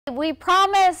We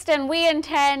promised and we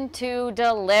intend to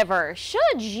deliver.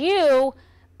 Should you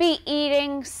be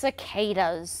eating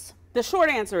cicadas? The short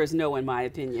answer is no, in my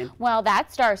opinion. Well,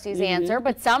 that's Darcy's answer,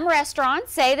 but some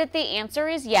restaurants say that the answer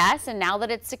is yes, and now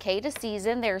that it's cicada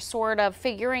season, they're sort of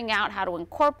figuring out how to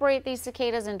incorporate these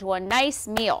cicadas into a nice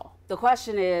meal. The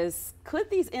question is, could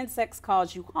these insects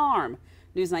cause you harm?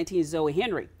 News 19's Zoe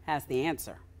Henry has the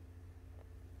answer.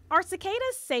 Are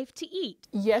cicadas safe to eat?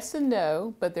 Yes and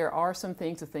no, but there are some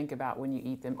things to think about when you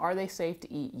eat them. Are they safe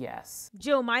to eat? Yes.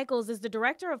 Jill Michaels is the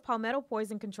director of palmetto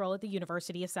poison control at the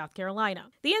University of South Carolina.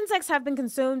 The insects have been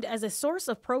consumed as a source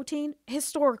of protein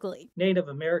historically. Native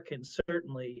Americans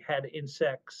certainly had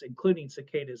insects, including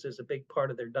cicadas, as a big part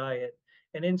of their diet.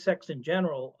 And insects in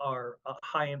general are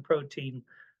high in protein,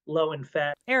 low in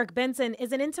fat. Eric Benson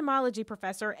is an entomology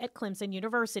professor at Clemson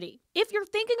University. If you're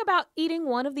thinking about eating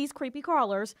one of these creepy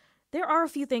crawlers, there are a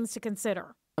few things to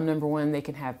consider. Number one, they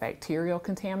can have bacterial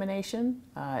contamination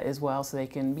as well, so they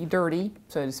can be dirty,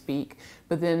 so to speak,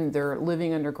 but then they're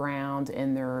living underground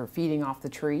and they're feeding off the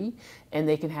tree, and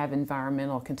they can have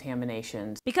environmental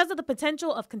contaminations. Because of the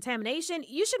potential of contamination,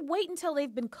 you should wait until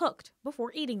they've been cooked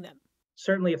before eating them.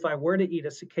 Certainly, if I were to eat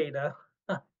a cicada,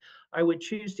 I would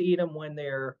choose to eat them when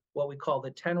they're what we call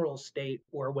the teneral state,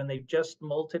 or when they've just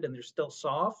molted and they're still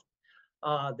soft.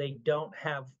 They don't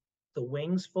have the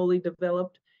wings fully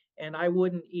developed, and I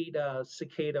wouldn't eat a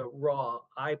cicada raw.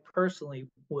 I personally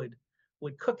would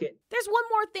cook it. There's one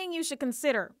more thing you should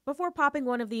consider before popping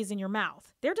one of these in your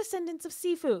mouth. They're descendants of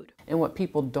seafood. And what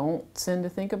people don't tend to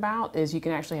think about is you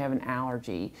can actually have an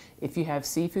allergy. If you have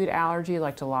seafood allergy,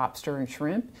 like to lobster and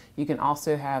shrimp, you can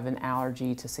also have an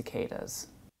allergy to cicadas.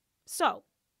 So,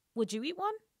 would you eat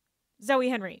one? Zoe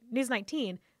Henry, News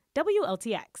 19,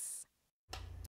 WLTX.